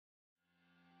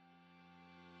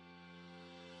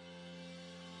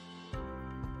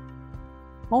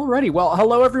Alrighty, well,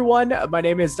 hello everyone. My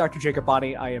name is Dr. Jacob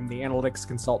Bonney. I am the analytics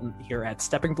consultant here at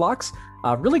Stepping Blocks.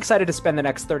 Really excited to spend the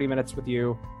next 30 minutes with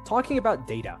you talking about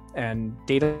data and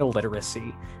data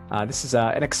literacy. This is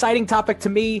an exciting topic to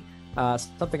me,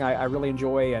 something I really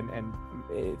enjoy, and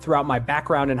throughout my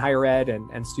background in higher ed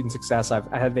and student success, I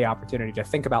had the opportunity to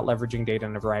think about leveraging data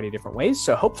in a variety of different ways.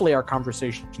 So hopefully our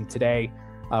conversation today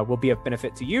will be of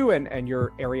benefit to you and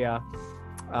your area.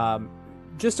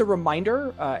 Just a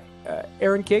reminder,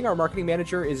 Erin King, our marketing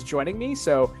manager, is joining me.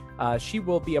 So she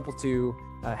will be able to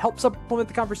help supplement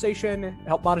the conversation,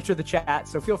 help monitor the chat.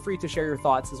 So feel free to share your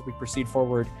thoughts as we proceed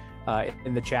forward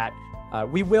in the chat.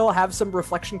 We will have some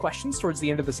reflection questions towards the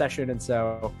end of the session. And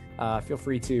so feel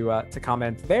free to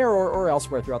comment there or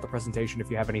elsewhere throughout the presentation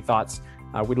if you have any thoughts.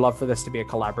 We'd love for this to be a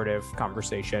collaborative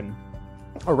conversation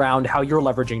around how you're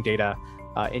leveraging data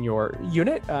in your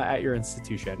unit at your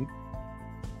institution.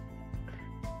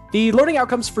 The learning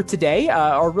outcomes for today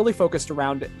are really focused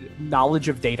around knowledge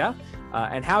of data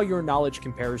and how your knowledge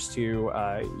compares to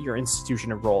your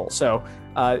institution and role. So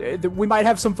we might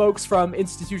have some folks from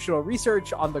institutional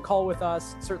research on the call with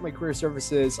us, certainly career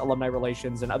services, alumni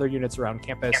relations, and other units around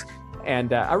campus.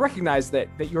 And I recognize that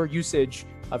your usage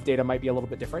of data might be a little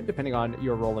bit different depending on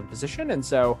your role and position. And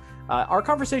so our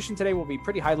conversation today will be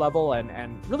pretty high level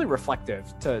and really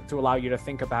reflective to allow you to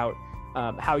think about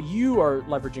how you are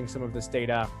leveraging some of this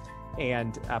data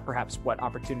and perhaps what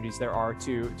opportunities there are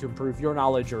to improve your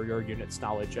knowledge or your unit's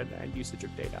knowledge and usage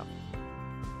of data.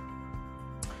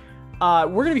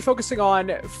 We're going to be focusing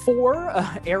on four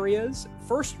areas.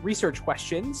 First, research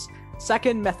questions.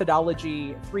 Second,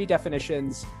 methodology. 3,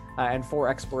 definitions. And 4,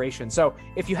 exploration. So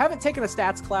if you haven't taken a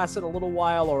stats class in a little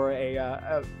while or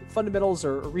a fundamentals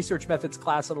or research methods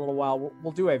class in a little while,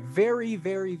 we'll do a very,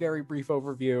 very, very brief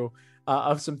overview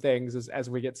of some things as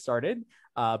we get started.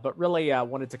 But really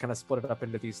wanted to kind of split it up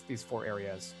into these 4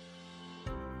 areas.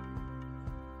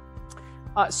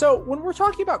 So when we're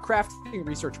talking about crafting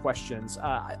research questions,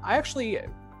 I actually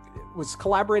was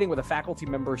collaborating with a faculty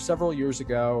member several years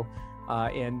ago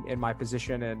in my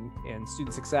position in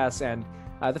student success, and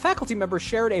the faculty member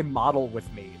shared a model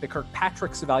with me, the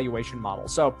Kirkpatrick's evaluation model.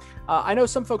 So I know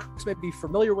some folks may be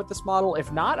familiar with this model.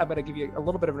 If not, I'm going to give you a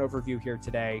little bit of an overview here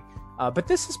today. But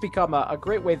this has become a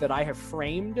great way that I have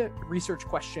framed research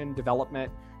question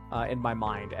development in my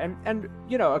mind. And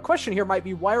you know, a question here might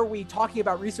be, why are we talking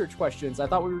about research questions? I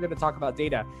thought we were going to talk about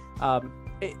data.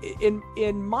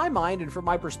 In my mind and from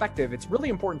my perspective, it's really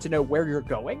important to know where you're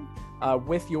going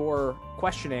with your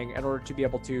questioning in order to be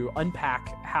able to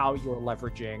unpack how you're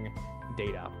leveraging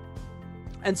data.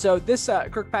 And so this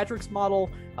Kirkpatrick's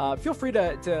model, feel free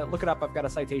to look it up. I've got a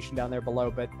citation down there below,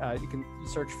 but you can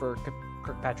search for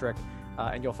Kirkpatrick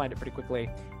and you'll find it pretty quickly.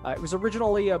 It was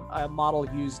originally a model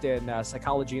used in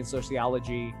psychology and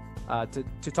sociology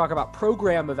to talk about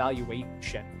program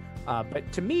evaluation.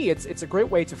 But to me, it's a great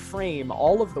way to frame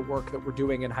all of the work that we're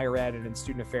doing in higher ed and in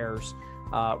student affairs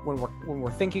when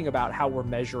we're thinking about how we're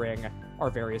measuring our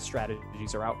various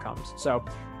strategies or outcomes. So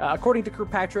according to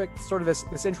Kirkpatrick, sort of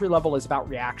this entry level is about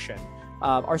reaction.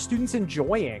 Are students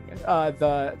enjoying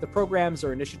the programs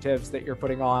or initiatives that you're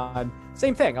putting on?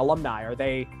 Same thing, alumni. Are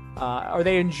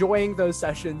they enjoying those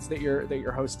sessions that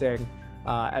you're hosting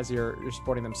as you're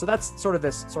supporting them? So that's sort of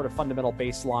this sort of fundamental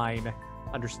baseline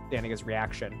understanding as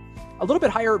reaction. A little bit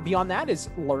higher beyond that is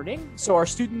learning. So are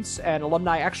students and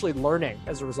alumni actually learning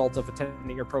as a result of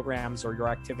attending your programs or your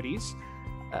activities?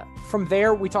 From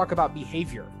there, we talk about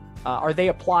behavior. Are they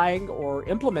applying or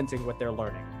implementing what they're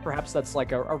learning? Perhaps that's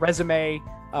like a resume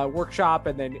workshop,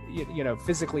 and then you know,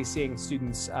 physically seeing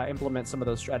students implement some of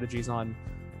those strategies on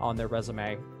their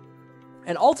resume.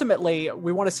 And ultimately,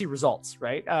 we want to see results,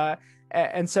 right?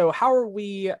 And so how are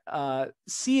we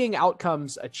seeing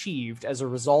outcomes achieved as a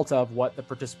result of what the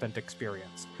participant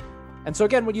experienced? And so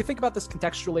again, when you think about this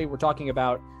contextually, we're talking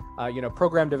about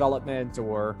program development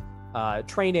or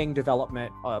training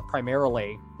development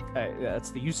primarily.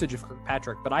 That's the usage of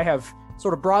Kirkpatrick. But I have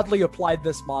sort of broadly applied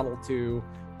this model to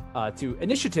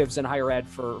initiatives in higher ed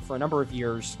for a number of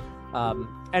years,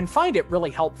 and find it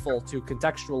really helpful to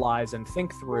contextualize and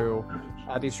think through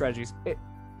these strategies.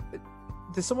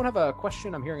 Does someone have a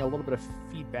question? I'm hearing a little bit of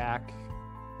feedback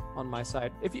on my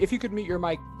side. If you could mute your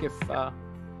mic,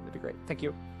 that'd be great. Thank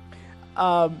you.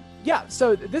 Yeah,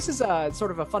 so this is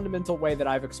sort of a fundamental way that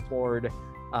I've explored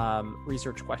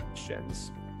research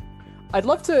questions. I'd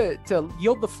love to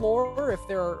yield the floor if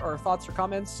there are thoughts or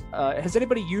comments. Has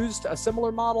anybody used a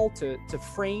similar model to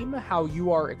frame how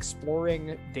you are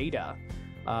exploring data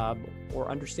or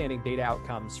understanding data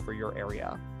outcomes for your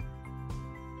area?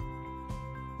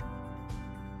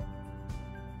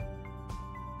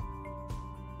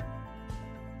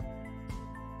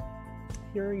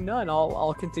 hearing none,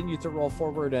 I'll continue to roll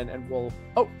forward and we'll,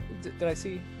 oh, did I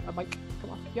see a mic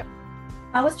come on? Yep.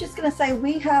 I was just going to say,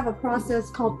 we have a process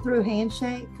called Through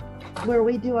Handshake where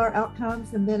we do our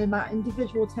outcomes, and then in my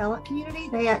individual talent community,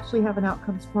 they actually have an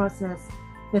outcomes process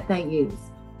that they use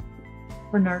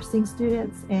for nursing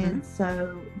students, and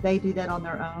so they do that on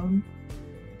their own.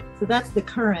 So that's the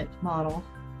current model.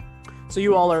 So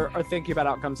you all are thinking about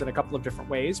outcomes in a couple of different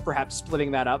ways, perhaps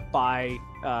splitting that up by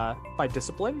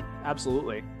discipline?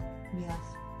 Absolutely. Yes.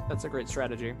 That's a great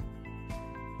strategy.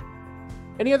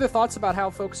 Any other thoughts about how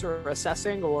folks are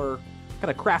assessing or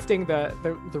kind of crafting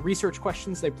the research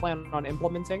questions they plan on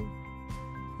implementing?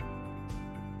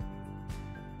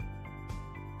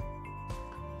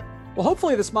 Well,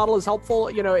 hopefully this model is helpful.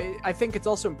 You know, I think it's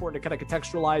also important to kind of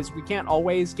contextualize. We can't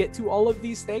always get to all of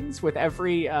these things with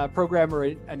every program or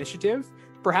initiative.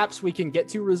 Perhaps we can get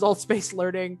to results-based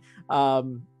learning,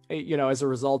 you know, as a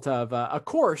result of a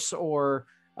course, or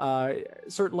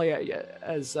certainly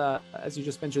as you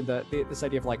just mentioned, this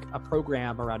idea of like a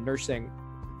program around nursing.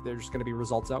 There's going to be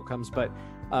results outcomes, but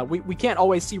we can't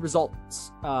always see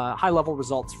results, high-level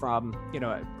results from, you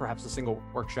know, perhaps a single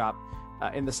workshop.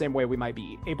 In the same way we might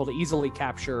be able to easily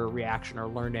capture reaction or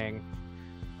learning.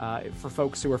 For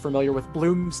folks who are familiar with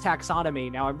Bloom's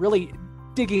taxonomy, now I'm really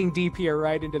digging deep here,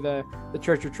 right into the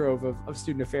treasure trove of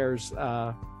student affairs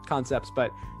concepts.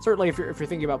 But certainly, if you're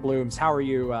thinking about Bloom's, how are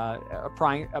you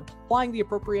applying the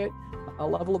appropriate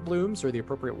level of Bloom's, or the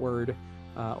appropriate word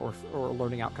or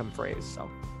learning outcome phrase? So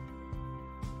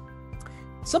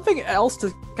something else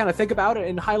to kind of think about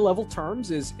in high-level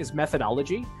terms is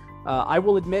methodology. I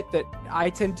will admit that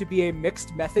I tend to be a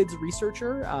mixed methods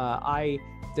researcher. I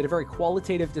did a very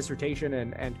qualitative dissertation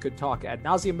and could talk ad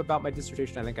nauseum about my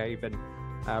dissertation. I think I even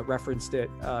referenced it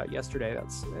yesterday.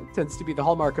 It tends to be the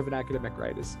hallmark of an academic,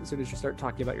 right? As soon as you start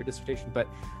talking about your dissertation. But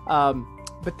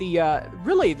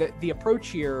the approach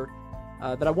here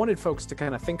that I wanted folks to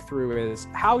kind of think through is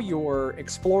how you're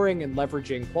exploring and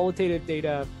leveraging qualitative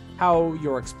data, how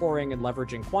you're exploring and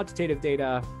leveraging quantitative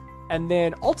data, and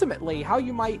then ultimately how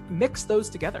you might mix those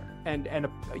together and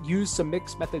use some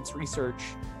mixed methods research,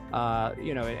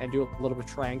 you know, and do a little bit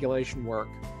of triangulation work.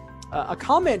 A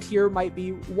comment here might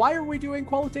be, why are we doing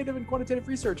qualitative and quantitative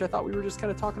research? I thought we were just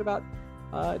kind of talking about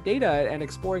data and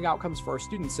exploring outcomes for our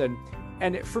students.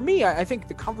 And for me, I think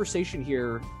the conversation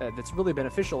here that's really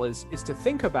beneficial is to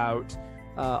think about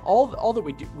all that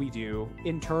we do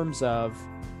in terms of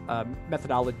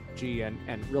methodology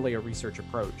and really a research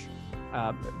approach.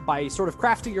 By sort of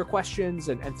crafting your questions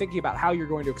and thinking about how you're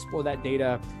going to explore that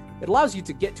data, it allows you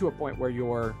to get to a point where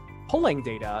you're pulling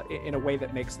data in a way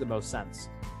that makes the most sense.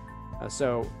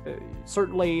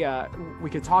 Certainly we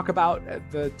could talk about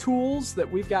the tools that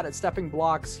we've got at Stepping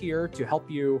Blocks here to help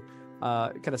you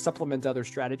kind of supplement other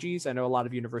strategies. I know a lot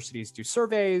of universities do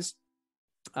surveys,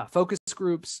 focus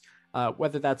groups,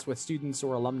 whether that's with students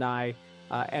or alumni.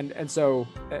 And so,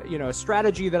 you know, a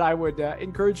strategy that I would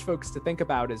encourage folks to think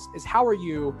about is how are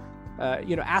you,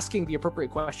 you know, asking the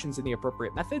appropriate questions in the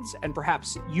appropriate methods, and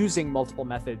perhaps using multiple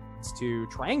methods to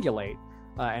triangulate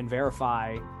and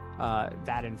verify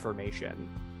that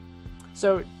information.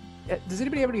 So does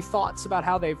anybody have any thoughts about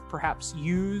how they've perhaps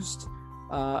used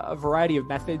a variety of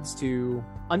methods to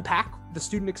unpack the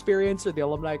student experience or the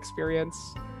alumni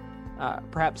experience?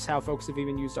 Perhaps how folks have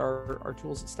even used our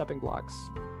tools at Stepping Blocks.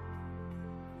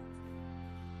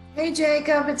 Hey,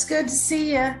 Jacob, it's good to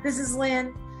see you. This is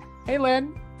Lynn. Hey,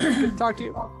 Lynn. Good to talk to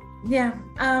you. Yeah.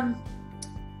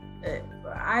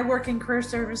 I work in career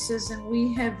services, and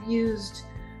we have used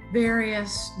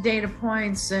various data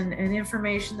points and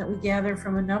information that we gather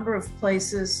from a number of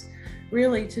places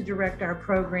really to direct our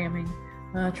programming,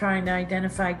 trying to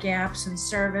identify gaps in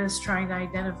service, trying to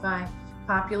identify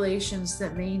populations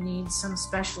that may need some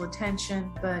special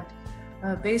attention. But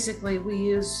basically, we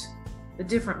use the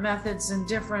different methods and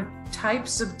different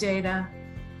types of data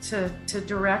to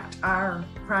direct our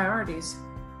priorities.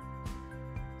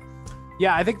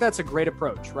 Yeah, I think that's a great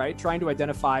approach, right? Trying to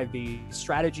identify the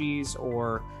strategies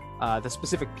or the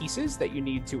specific pieces that you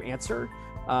need to answer,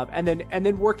 and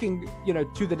then working, you know,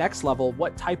 to the next level.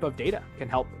 What type of data can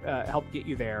help get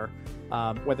you there?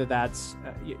 Whether that's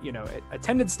you know,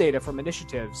 attendance data from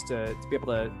initiatives to be able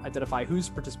to identify who's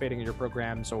participating in your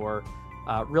programs, or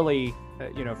really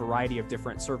you know, a variety of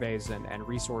different surveys and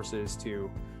resources to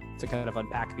kind of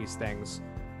unpack these things.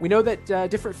 We know that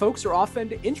different folks are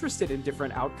often interested in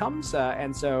different outcomes,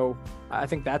 and so I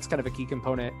think that's kind of a key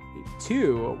component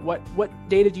too. What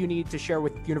data do you need to share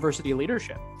with university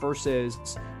leadership versus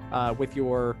with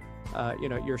your you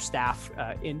know, your staff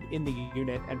in the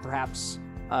unit, and perhaps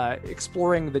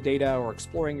exploring the data or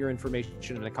exploring your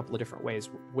information in a couple of different ways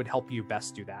would help you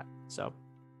best do that. So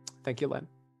thank you, Lynn.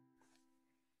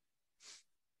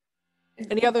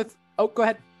 Any other? Oh, go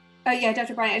ahead. Yeah,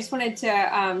 Dr. Bryant, I just wanted to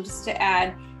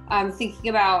add, thinking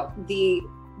about the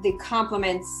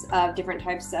complements of different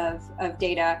types of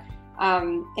data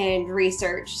and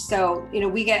research. So,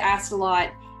 we get asked a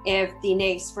lot if the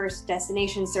NAICS First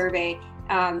Destination Survey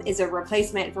is a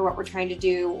replacement for what we're trying to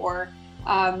do, or,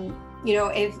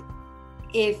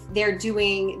 if they're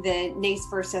doing the NAICS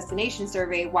First Destination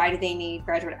Survey, why do they need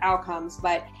graduate outcomes?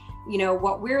 But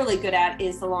what we're really good at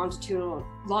is the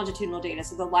longitudinal data,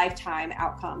 so the lifetime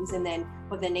outcomes. And then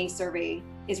what the NAICS survey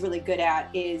is really good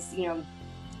at is,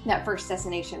 that first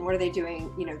destination. What are they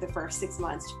doing, the first 6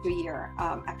 months to a year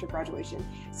after graduation?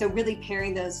 So really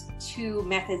pairing those two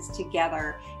methods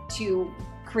together to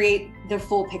create the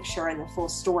full picture and the full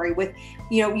story with,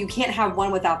 you can't have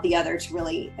one without the other to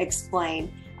really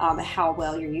explain how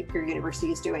well your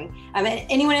university is doing.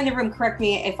 Anyone in the room, correct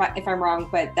me if I'm wrong,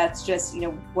 but that's just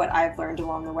what I've learned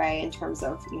along the way in terms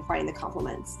of finding the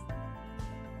complements.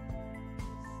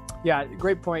 Yeah,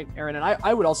 great point, Erin. And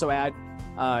I would also add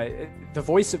the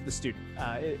voice of the student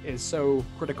is so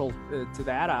critical to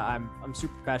that. I'm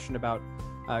super passionate about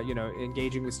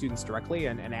engaging with students directly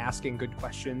and asking good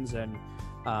questions. And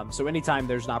so anytime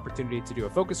there's an opportunity to do a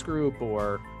focus group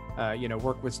or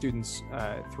work with students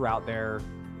throughout their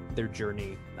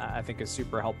journey, I think is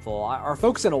super helpful. Our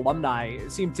folks in alumni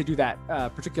seem to do that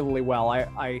particularly well.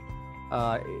 I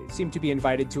seem to be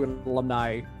invited to an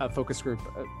alumni focus group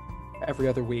every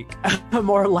other week,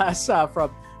 more or less,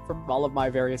 from all of my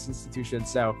various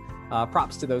institutions. So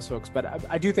props to those folks. But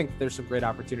I do think there's some great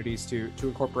opportunities to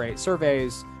incorporate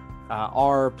surveys,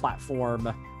 our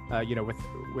platform,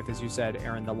 with, as you said,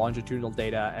 Erin, the longitudinal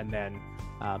data, and then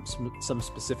some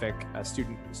specific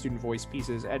student voice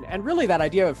pieces, and really that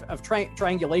idea of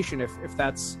triangulation, if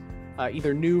that's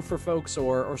either new for folks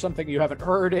or something you haven't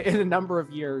heard in a number of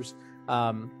years.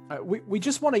 We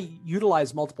just want to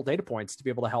utilize multiple data points to be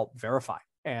able to help verify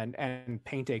and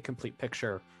paint a complete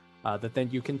picture that then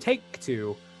you can take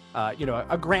to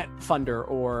a grant funder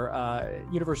or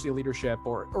university leadership,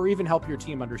 or even help your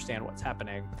team understand what's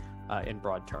happening in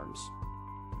broad terms.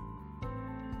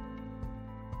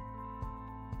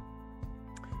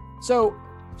 So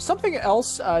something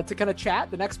else to kind of chat,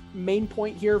 the next main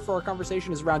point here for our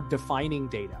conversation is around defining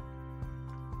data.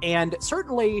 And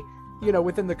certainly,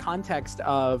 within the context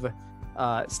of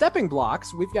stepping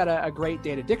blocks, we've got a great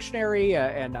data dictionary,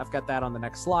 and I've got that on the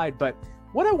next slide. But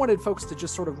what I wanted folks to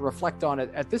just sort of reflect on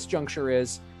at this juncture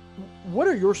is, what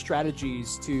are your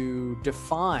strategies to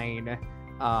define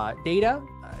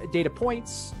data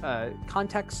points,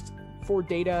 context for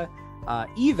data,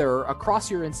 either across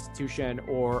your institution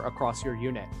or across your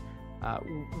unit?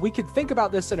 We could think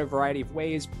about this in a variety of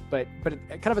ways, but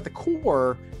kind of at the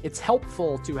core, it's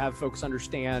helpful to have folks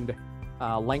understand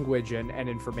language and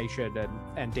information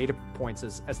and data points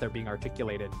as they're being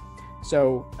articulated.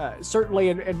 So certainly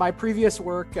in my previous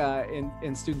work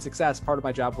in student success, part of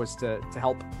my job was to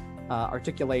help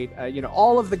articulate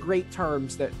all of the great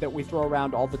terms that we throw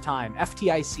around all the time.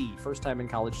 FTIC, first time in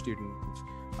college student.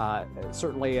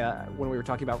 Certainly when we were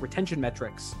talking about retention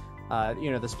metrics,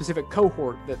 the specific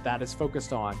cohort that is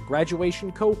focused on,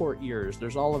 graduation cohort years.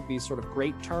 There's all of these sort of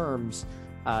great terms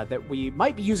that we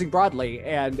might be using broadly,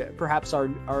 and perhaps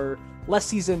our less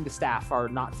seasoned staff are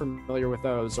not familiar with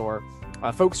those, or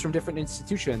folks from different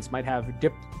institutions might have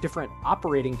different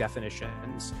operating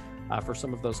definitions for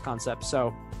some of those concepts.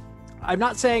 So I'm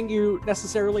not saying you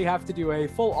necessarily have to do a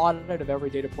full audit of every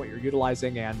data point you're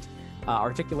utilizing and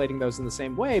articulating those in the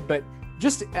same way, but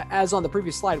just as on the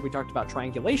previous slide, we talked about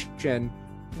triangulation,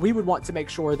 we would want to make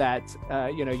sure that,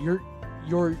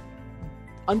 you're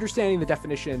understanding the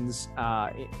definitions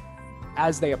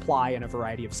as they apply in a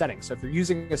variety of settings. So if you're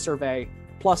using a survey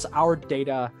plus our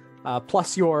data,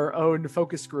 plus your own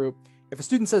focus group, if a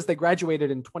student says they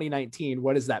graduated in 2019,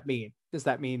 what does that mean? Does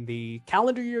that mean the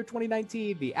calendar year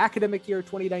 2019, the academic year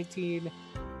 2019?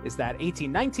 Is that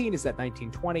 1819? Is that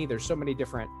 1920? There's so many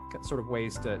different sort of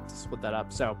ways to split that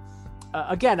up. So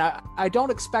again, I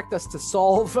don't expect us to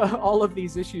solve all of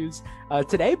these issues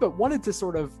today, but wanted to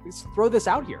sort of throw this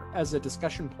out here as a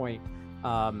discussion point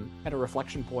and a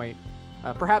reflection point.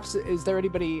 Perhaps, is there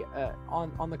anybody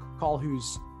on the call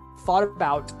who's thought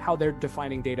about how they're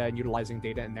defining data and utilizing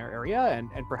data in their area,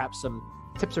 and perhaps some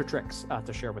tips or tricks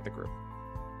to share with the group?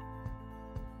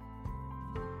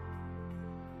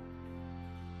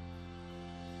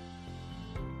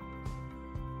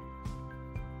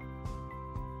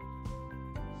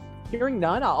 Hearing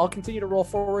none, I'll continue to roll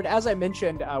forward. As I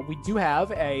mentioned, we do have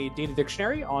a data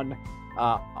dictionary on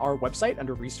our website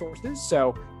under resources.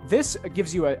 So this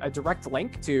gives you a direct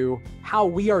link to how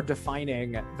we are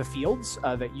defining the fields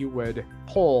that you would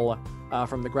pull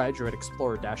from the Graduate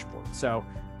Explorer dashboard. So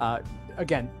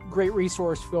again, great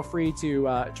resource. Feel free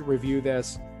to review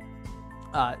this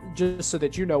just so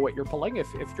that you know what you're pulling if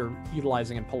you're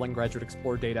utilizing and pulling Graduate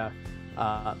Explorer data.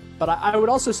 But I would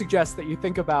also suggest that you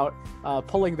think about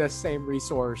pulling this same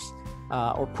resource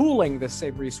or pooling this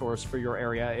same resource for your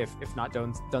area if not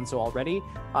done so already.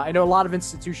 I know a lot of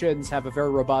institutions have a very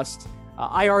robust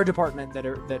IR department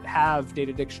that have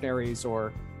data dictionaries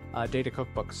or data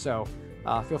cookbooks. So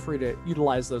feel free to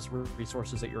utilize those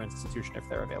resources at your institution if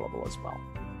they're available as well.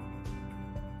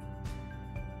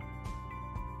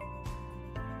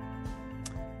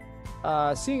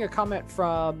 Seeing a comment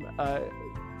from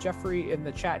Jeffrey in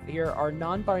the chat here, are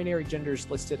non-binary genders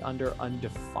listed under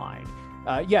undefined?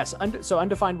 Yes, so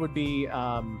undefined would be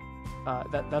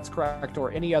that's correct,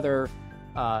 or any other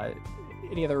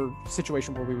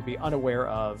situation where we would be unaware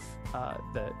of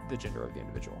the gender of the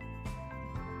individual.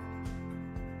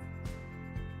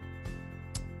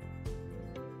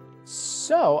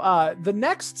 So the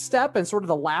next step, and sort of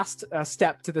the last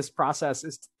step to this process,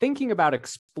 is thinking about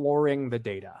exploring the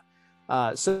data.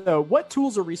 So what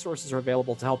tools or resources are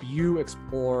available to help you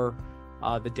explore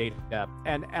the data?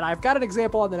 And I've got an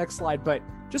example on the next slide, but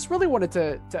just really wanted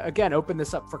to again, open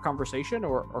this up for conversation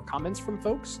or comments from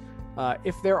folks.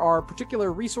 If there are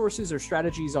particular resources or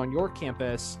strategies on your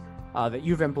campus that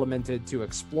you've implemented to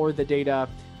explore the data,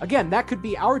 again, that could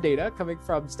be our data coming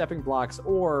from Stepping Blocks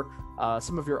or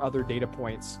some of your other data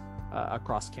points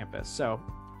across campus. So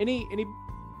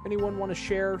anyone want to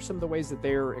share some of the ways that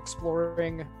they're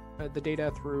exploring the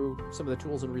data through some of the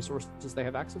tools and resources they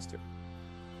have access to?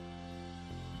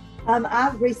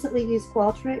 I've recently used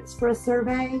Qualtrics for a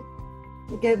survey.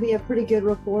 It gave me a pretty good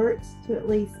report to at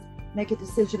least make a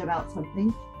decision about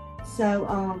something.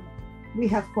 So we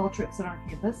have Qualtrics on our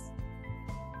campus.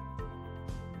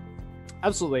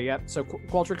 Absolutely, yeah. So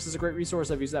Qualtrics is a great resource.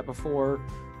 I've used that before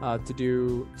to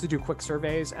do quick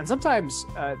surveys, and sometimes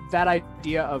that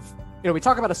idea of, we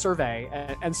talk about a survey,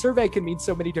 and survey can mean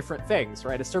so many different things,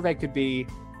 right? A survey could be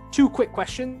 2 quick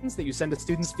questions that you send to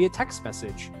students via text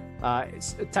message.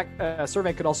 A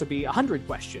survey could also be 100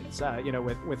 questions,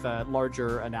 with a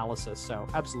larger analysis. So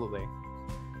absolutely.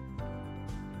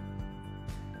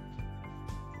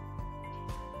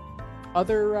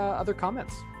 Other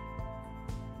comments?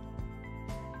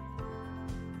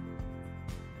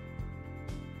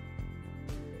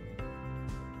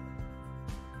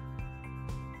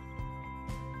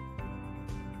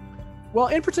 Well,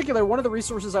 in particular, one of the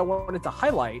resources I wanted to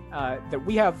highlight that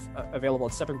we have available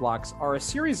at Stepping Blocks are a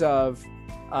series of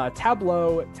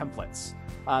Tableau templates.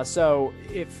 So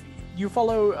if you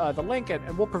follow the link,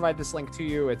 and we'll provide this link to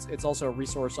you, it's also a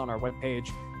resource on our webpage.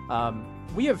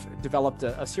 We have developed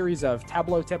a series of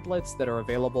Tableau templates that are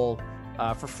available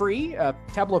for free.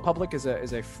 Tableau Public is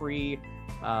a free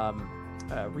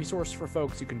resource for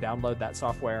folks. You can download that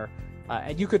software.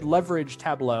 And you could leverage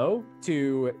Tableau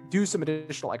to do some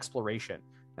additional exploration.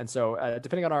 And so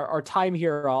depending on our time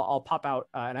here, I'll pop out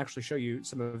and actually show you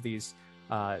some of these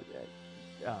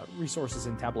resources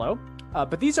in Tableau.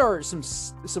 But these are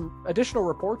some additional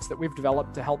reports that we've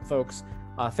developed to help folks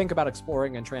think about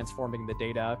exploring and transforming the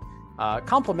data,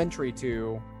 complementary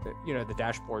to the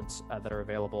dashboards that are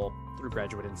available through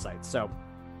Graduate Insights. So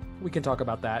we can talk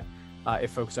about that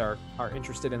if folks are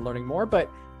interested in learning more. But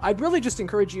I'd really just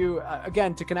encourage you,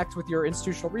 again, to connect with your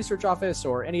institutional research office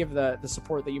or any of the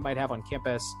support that you might have on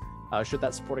campus, should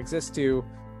that support exist, to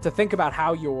think about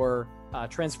how you're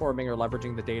transforming or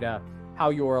leveraging the data, how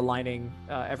you're aligning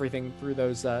everything through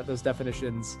those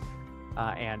definitions,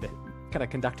 and kind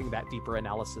of conducting that deeper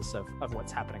analysis of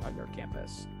what's happening on your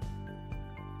campus.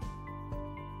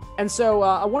 And so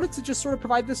I wanted to just sort of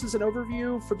provide this as an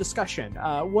overview for discussion.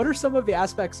 What are some of the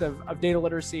aspects of data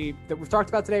literacy that we've talked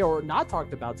about today or not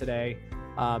talked about today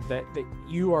that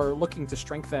you are looking to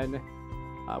strengthen?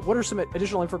 What are some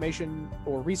additional information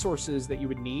or resources that you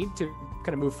would need to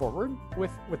kind of move forward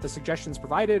with the suggestions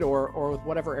provided, or with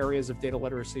whatever areas of data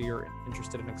literacy you're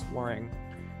interested in exploring?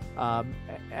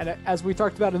 And as we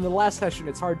talked about in the last session,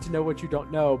 it's hard to know what you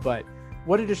don't know, but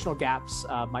what additional gaps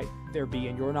might there be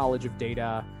in your knowledge of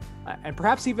data, and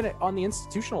perhaps even on the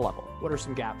institutional level? What are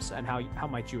some gaps, and how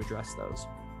might you address those?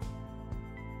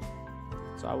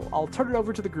 So I'll turn it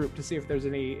over to the group to see if there's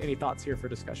any thoughts here for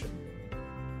discussion.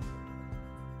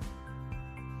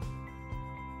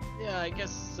 Yeah, I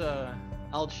guess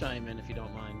I'll chime in if you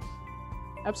don't mind.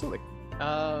 Absolutely.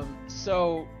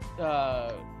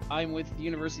 I'm with the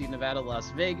University of Nevada, Las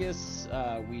Vegas.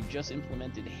 We just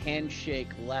implemented Handshake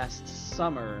last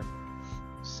summer,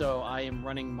 So I am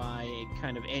running my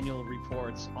kind of annual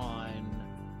reports on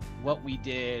what we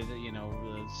did, you know,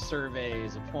 the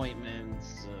surveys,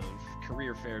 appointments,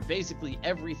 career fair, basically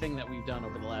everything that we've done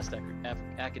over the last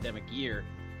academic year.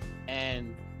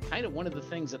 And kind of one of the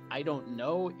things that I don't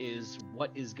know is what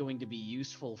is going to be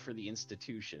useful for the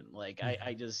institution. Like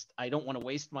I don't want to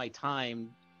waste my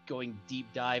time going deep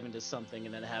dive into something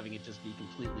and then having it just be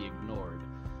completely ignored.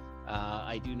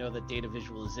 I do know that data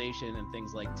visualization and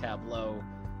things like Tableau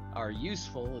are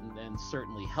useful and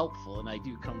certainly helpful, and I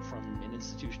do come from an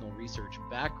institutional research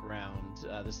background.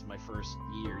 This is my first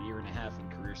year and a half in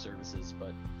career services,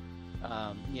 but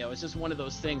you know, it's just one of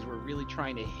those things we're really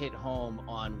trying to hit home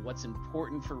on what's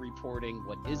important for reporting,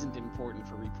 what isn't important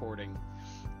for reporting.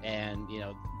 And, you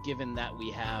know, given that we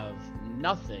have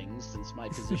nothing, since my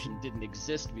position didn't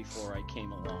exist before I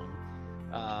came along,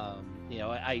 you know,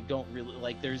 I don't really,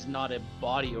 like, there's not a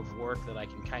body of work that I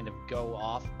can kind of go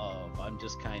off of. I'm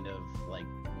just kind of like,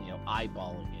 you know,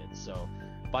 eyeballing it. So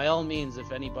by all means,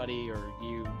 if anybody, or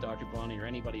you, Dr. Bonnie, or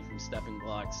anybody from Stepping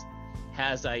Blocks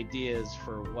has ideas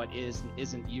for what is and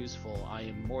isn't useful, I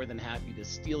am more than happy to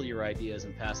steal your ideas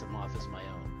and pass them off as my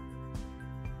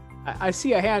own. I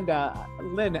see a hand.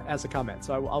 Lynn has a comment,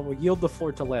 so I will yield the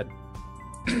floor to Lynn.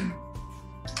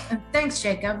 Thanks,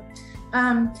 Jacob.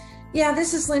 Yeah,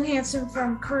 this is Lynn Hanson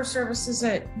from Career Services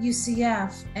at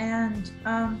UCF. And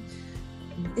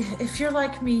if you're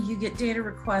like me, you get data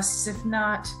requests, if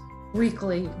not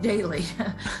weekly, daily.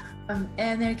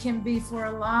 And they can be for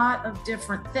a lot of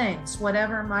different things,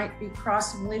 whatever might be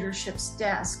crossing leadership's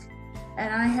desk.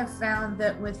 And I have found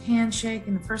that with Handshake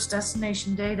and first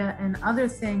destination data and other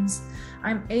things,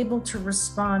 I'm able to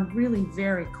respond really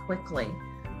very quickly.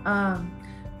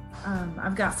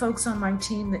 I've got folks on my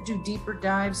team that do deeper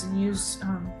dives and use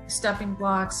Stepping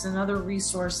Blocks and other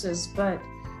resources. But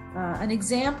an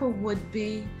example would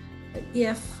be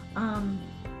if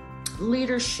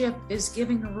leadership is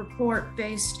giving a report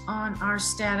based on our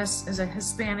status as a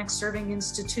Hispanic serving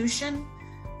institution,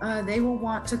 they will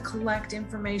want to collect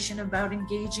information about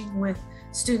engaging with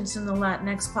students in the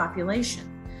Latinx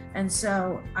population. And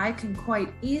so I can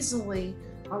quite easily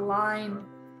align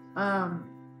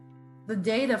the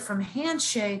data from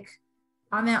Handshake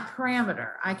on that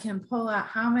parameter. I can pull out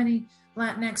how many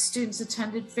Latinx students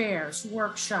attended fairs,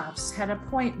 workshops, had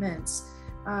appointments,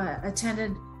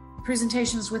 attended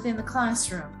presentations within the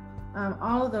classroom,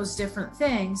 all of those different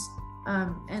things.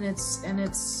 And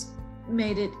it's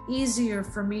made it easier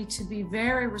for me to be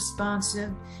very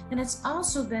responsive. And it's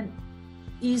also been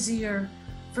easier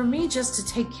for me just to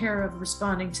take care of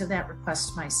responding to that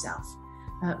request myself.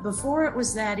 Before it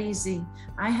was that easy,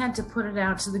 I had to put it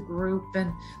out to the group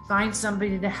and find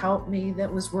somebody to help me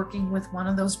that was working with one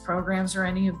of those programs or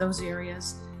any of those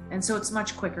areas. And so it's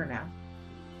much quicker now.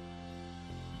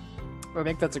 I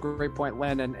think that's a great point,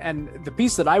 Lynn. And the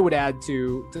piece that I would add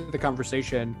to the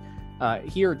conversation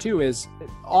here too is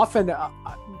often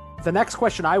the next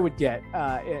question I would get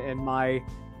in my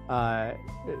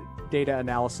data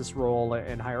analysis role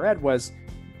in higher ed was,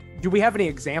 do we have any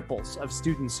examples of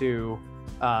students who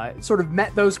sort of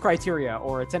met those criteria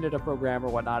or attended a program or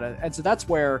whatnot? And so that's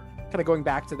where, kind of going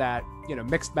back to that, you know,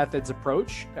 mixed methods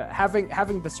approach,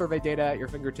 having the survey data at your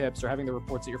fingertips or having the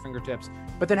reports at your fingertips,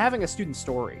 but then having a student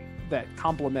story that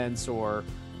complements or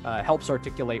helps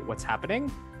articulate what's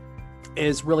happening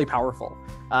is really powerful.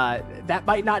 That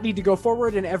might not need to go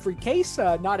forward in every case.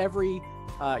 Not every,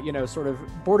 you know, sort of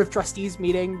board of trustees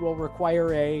meeting will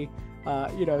require a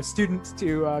you know, student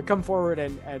to come forward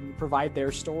and provide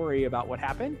their story about what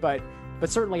happened, but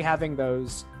certainly having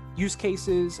those use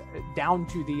cases down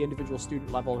to the individual student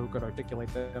level who could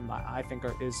articulate them, I think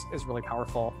is really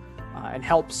powerful and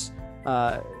helps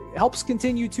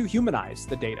continue to humanize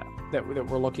the data that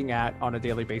we're looking at on a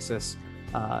daily basis,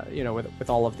 you know, with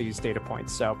all of these data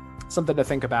points. So something to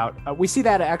think about. We see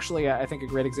that actually, I think a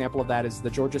great example of that is the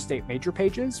Georgia State major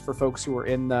pages for folks who were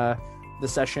in the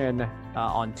session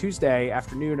on Tuesday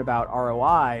afternoon about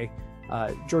ROI.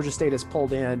 Georgia State has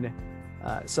pulled in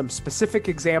some specific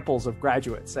examples of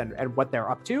graduates and what they're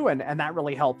up to, and that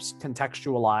really helps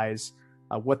contextualize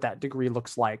what that degree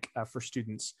looks like for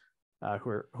students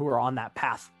who are on that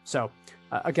path. So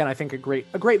again, I think a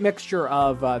great mixture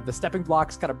of the Stepping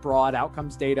Blocks kind of broad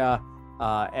outcomes data,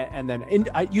 and then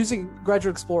using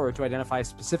Graduate Explorer to identify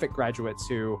specific graduates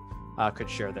who could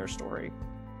share their story.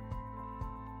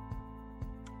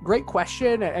 Great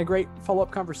question and great follow-up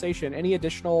conversation. Any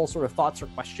additional sort of thoughts or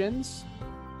questions?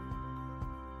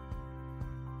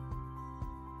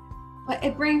 Well,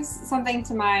 it brings something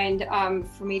to mind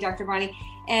for me, Dr. Bonnie.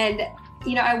 And,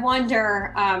 you know, I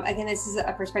wonder, again, this is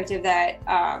a perspective that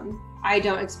I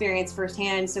don't experience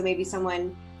firsthand. So maybe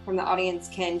someone from the audience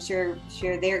can share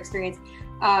their experience.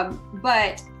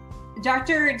 But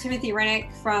Dr. Timothy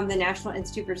Rennick from the National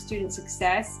Institute for Student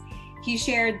Success, he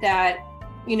shared that,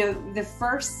 the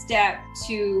first step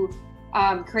to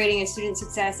creating a student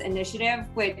success initiative,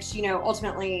 which,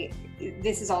 ultimately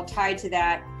this is all tied to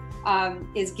that,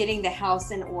 is getting the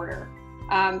house in order.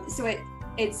 So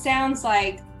it sounds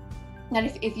like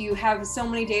that if you have so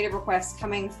many data requests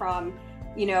coming from,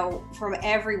 from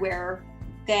everywhere,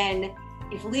 then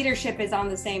if leadership is on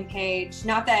the same page,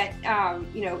 not that,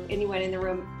 anyone in the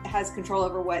room has control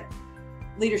over what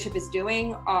leadership is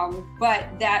doing,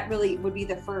 but that really would be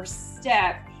the first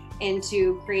step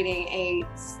into creating a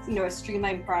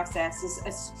streamlined process,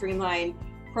 a streamlined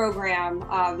program,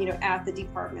 at the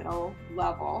departmental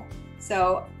level.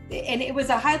 So, and it was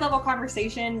a high level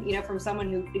conversation, from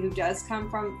someone who does come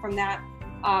from that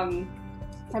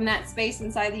space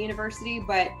inside the university.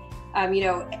 But,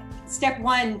 step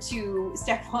one to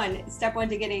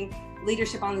getting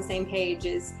leadership on the same page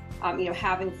is,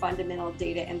 having fundamental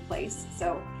data in place.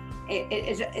 So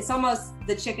it's almost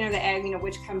the chicken or the egg,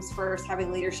 which comes first,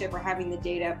 having leadership or having the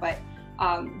data. But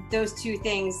those two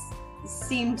things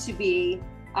seem to be,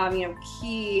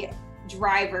 key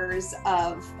drivers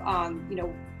of,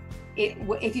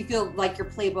 if you feel like your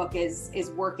playbook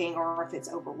is working or if it's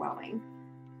overwhelming.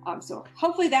 So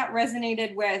hopefully that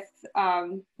resonated with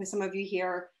some of you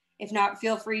here. If not,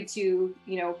 feel free to,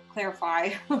 clarify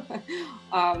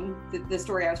the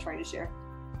story I was trying to share.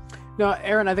 No,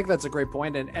 Erin, I think that's a great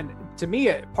point. And to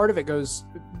me, part of it goes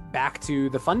back to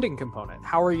the funding component.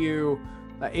 How are you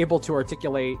able to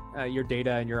articulate your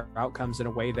data and your outcomes in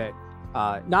a way that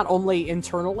not only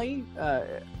internally,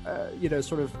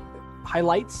 sort of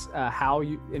highlights how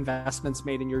investments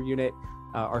made in your unit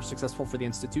are successful for the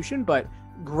institution, but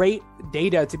great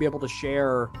data to be able to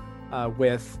share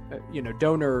with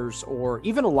donors or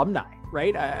even alumni,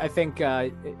 right? I think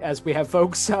as we have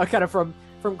folks kind of from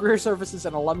career services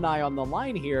and alumni on the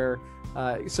line here,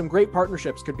 some great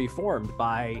partnerships could be formed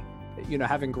by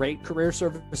having great career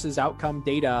services outcome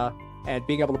data and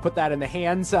being able to put that in the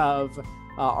hands of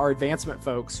our advancement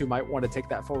folks who might want to take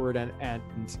that forward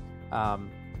and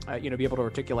be able to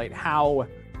articulate how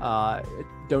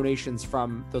donations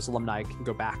from those alumni can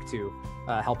go back to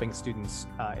helping students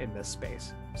in this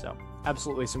space. So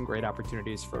absolutely some great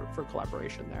opportunities for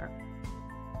collaboration there.